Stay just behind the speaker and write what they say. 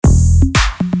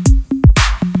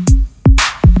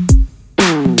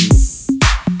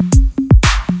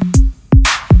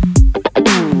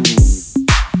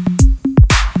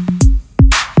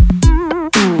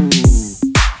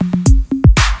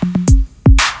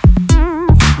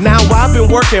Now I've been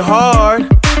working hard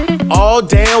all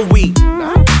damn week.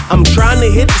 I'm trying to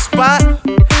hit the spot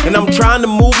and I'm trying to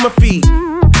move my feet.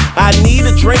 I need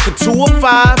a drink or 2 or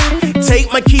 5.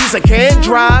 Take my keys, I can't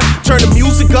drive. Turn the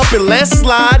music up and let's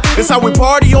slide. It's how we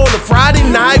party on a Friday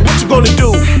night. What you gonna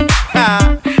do?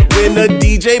 When the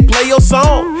DJ play your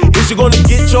song, is you gonna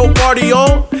get your party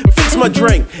on? Fix my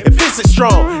drink and fix it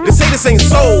strong. They say this ain't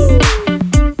soul.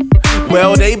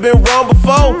 Well, they been wrong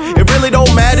before. It really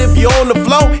don't matter if you're on the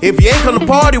floor. If you ain't come to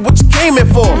party, what you came here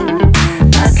for?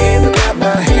 I came to clap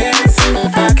my hands,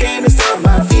 I came to stomp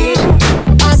my feet,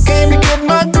 I came to get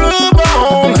my groove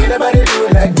on. Ain't nobody do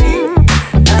it like me.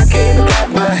 I came to clap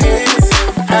my hands,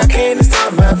 I came to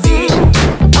stomp my feet,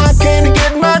 I came to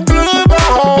get my groove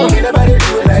on. Ain't nobody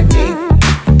do it like me.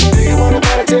 Do you wanna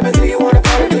party, tell me, do you wanna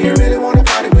party, do you really wanna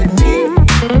party with me?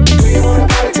 Do you wanna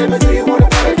party, tell me, do you wanna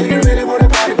party, do you really wanna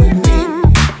party with me?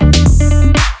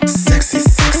 Sexy,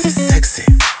 sexy, sexy.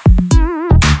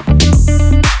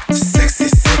 Sexy,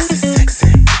 sexy,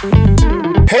 sexy.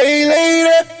 Hey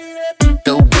lady,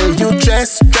 the way you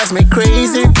dress drives me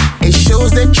crazy. It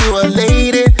shows that you a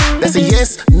lady. That's a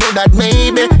yes, no, not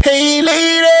maybe. Hey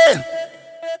lady,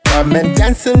 come and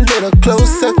dance a little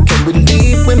closer. Can we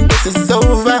leave when this is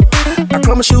over? I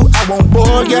promise you I won't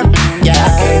bore ya. Yeah, I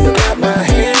came to clap my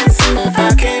hands,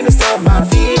 I came to stomp my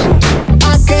feet,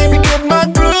 I came to get my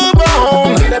groove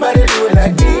on. Ain't nobody do it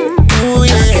like me. Ooh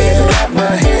yeah, I came to clap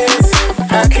my hands,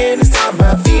 I came to stomp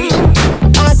my feet,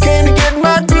 I came to get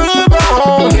my groove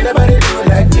on. Ain't nobody do it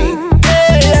like me.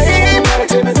 Yeah, party,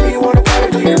 tell me, do you wanna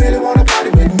party? Do you really wanna party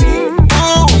with me?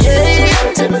 Ooh yeah,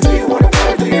 party, tell me, do you wanna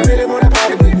party? Do you really wanna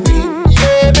party with me?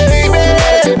 Yeah, baby.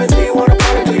 Party, tell me, do you wanna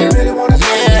party? Do you really wanna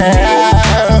party with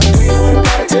me? Do you wanna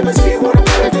party? Tell me, do you wanna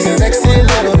party? Do you sexy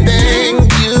little thing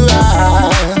you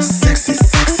are. Sexy,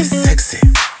 sexy, sexy.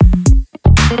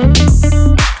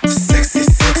 Sexy,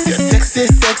 sexy, sexy,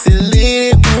 sexy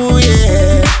lady, ooh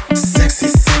yeah. Sexy,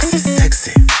 sexy,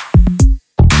 sexy.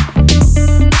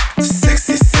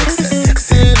 Sexy, sexy,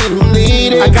 sexy little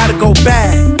lady. I gotta go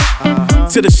back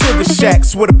to the sugar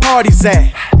shacks where the party's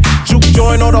at. Juke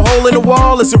joint on the hole in the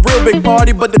wall. It's a real big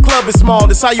party, but the club is small.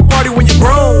 That's how you party when you're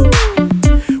grown.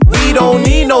 We don't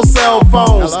need no cell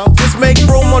phones. Just make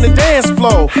room on the dance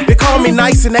floor. They call me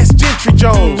nice and that's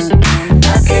Gentry-Jones.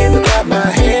 I came to clap my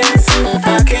hands,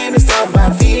 I came to stomp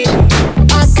my feet,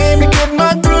 I came to get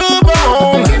my groove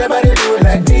on. Ain't nobody do it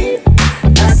like me.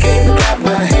 I came to clap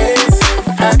my hands,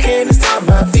 I came to stomp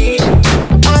my feet,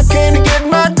 I came to get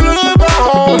my groove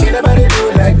on. Ain't nobody do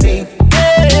it like me.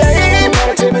 Yeah,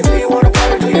 party, tell me, do you wanna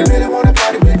party? Do you really wanna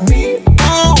party with me?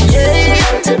 Ooh yeah,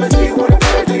 party, tell me, do you wanna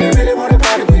party? Do you really wanna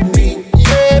party with me?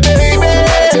 Yeah, baby.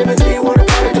 Party, tell me, do you wanna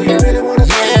party? Do you really wanna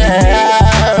party with me?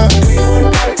 Do you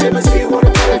wanna party? Tell me, do you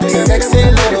wanna party? Sexy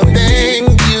little thing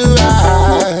you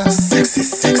are. Sexy,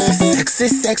 sexy, sexy,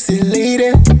 sexy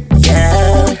lady.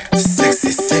 Yeah.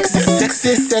 Sexy, sexy,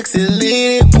 sexy, sexy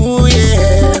lady. Ooh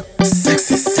yeah.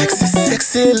 Sexy, sexy,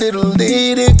 sexy little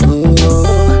lady. Ooh.